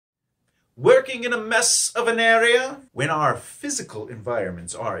Working in a mess of an area? When our physical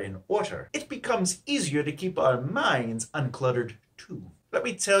environments are in order, it becomes easier to keep our minds uncluttered too. Let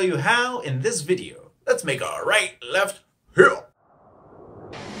me tell you how in this video. Let's make a right, left, here.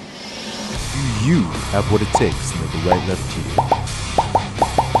 Do you have what it takes to make a right, left, here?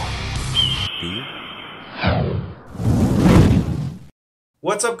 Do you?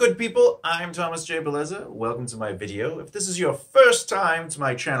 What's up, good people? I'm Thomas J. Bellezza. Welcome to my video. If this is your first time to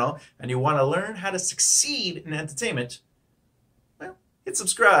my channel and you want to learn how to succeed in entertainment, well, hit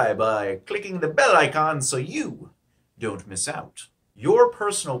subscribe by clicking the bell icon so you don't miss out. Your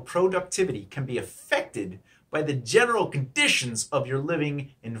personal productivity can be affected by the general conditions of your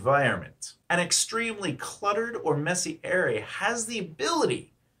living environment. An extremely cluttered or messy area has the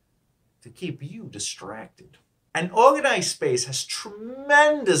ability to keep you distracted. An organized space has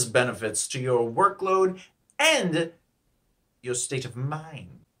tremendous benefits to your workload and your state of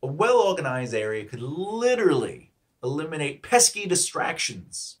mind. A well-organized area could literally eliminate pesky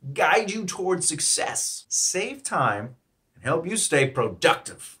distractions, guide you towards success, save time, and help you stay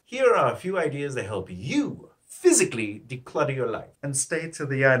productive. Here are a few ideas that help you physically declutter your life. And stay to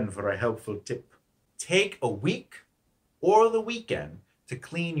the end for a helpful tip. Take a week or the weekend to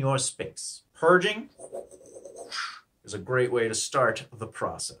clean your space. Purging is a great way to start the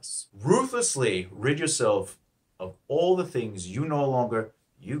process. Ruthlessly rid yourself of all the things you no longer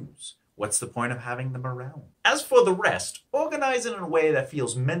use. What's the point of having them around? As for the rest, organize it in a way that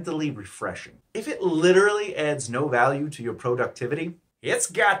feels mentally refreshing. If it literally adds no value to your productivity, it's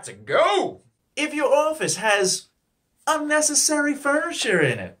got to go. If your office has unnecessary furniture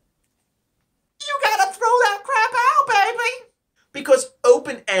in it, you gotta throw that crap out, baby! Because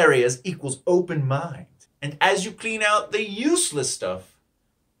open areas equals open mind. And as you clean out the useless stuff,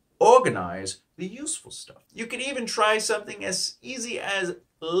 organize the useful stuff. You can even try something as easy as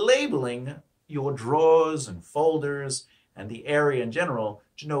labeling your drawers and folders and the area in general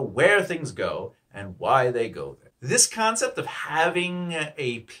to know where things go and why they go there. This concept of having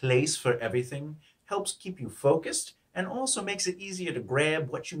a place for everything helps keep you focused and also makes it easier to grab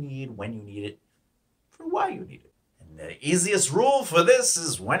what you need when you need it for why you need it. And the easiest rule for this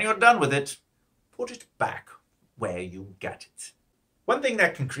is when you're done with it, put it back where you got it. One thing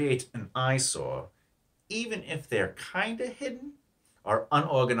that can create an eyesore, even if they're kinda hidden, are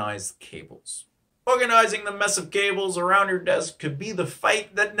unorganized cables. Organizing the mess of cables around your desk could be the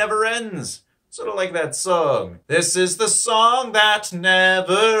fight that never ends. Sort of like that song. This is the song that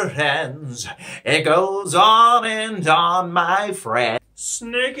never ends. It goes on and on, my friend.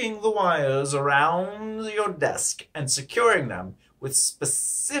 Snaking the wires around your desk and securing them with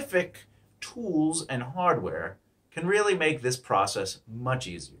specific tools and hardware can really make this process much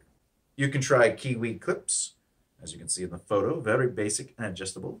easier. You can try Kiwi clips, as you can see in the photo, very basic and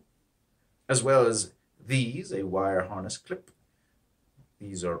adjustable, as well as these, a wire harness clip.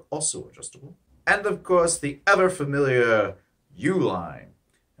 These are also adjustable. And of course, the ever familiar U-line.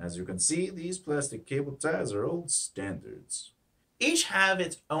 As you can see, these plastic cable ties are old standards. Each have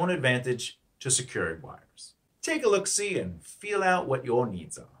its own advantage to securing wires. Take a look-see and feel out what your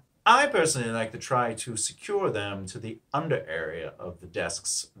needs are. I personally like to try to secure them to the under area of the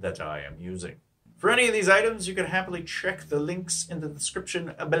desks that I am using. For any of these items, you can happily check the links in the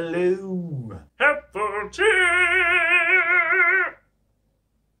description below. Helpful tip!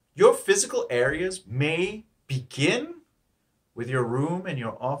 Your physical areas may begin with your room and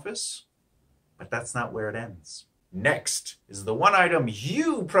your office, but that's not where it ends. Next is the one item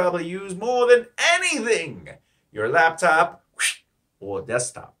you probably use more than anything, your laptop or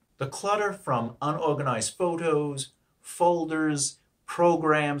desktop. The clutter from unorganized photos, folders,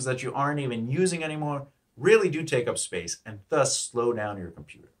 programs that you aren't even using anymore really do take up space and thus slow down your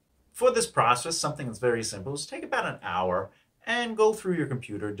computer. For this process, something that's very simple is take about an hour and go through your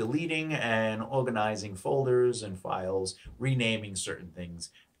computer, deleting and organizing folders and files, renaming certain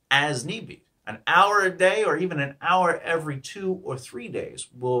things as need be. An hour a day or even an hour every 2 or 3 days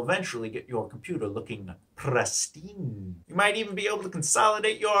will eventually get your computer looking pristine. You might even be able to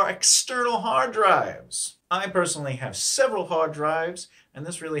consolidate your external hard drives. I personally have several hard drives, and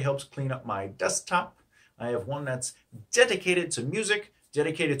this really helps clean up my desktop. I have one that's dedicated to music,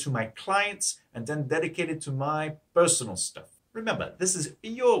 dedicated to my clients, and then dedicated to my personal stuff. Remember, this is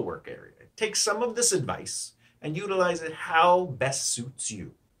your work area. Take some of this advice and utilize it how best suits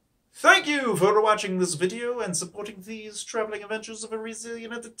you. Thank you for watching this video and supporting these traveling adventures of a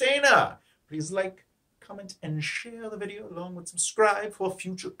resilient entertainer. Please like, comment, and share the video along with subscribe for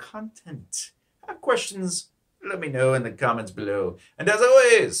future content. Have questions? Let me know in the comments below. And as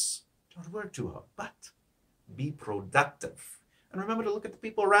always, don't work too hard, but be productive. And remember to look at the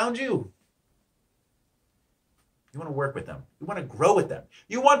people around you. You want to work with them. You want to grow with them.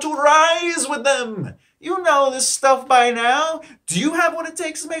 You want to rise with them. You know this stuff by now. Do you have what it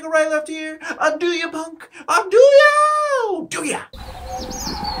takes to make a right left here? Do you, punk? Do you? Do ya?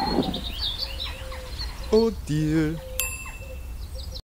 Oh dear.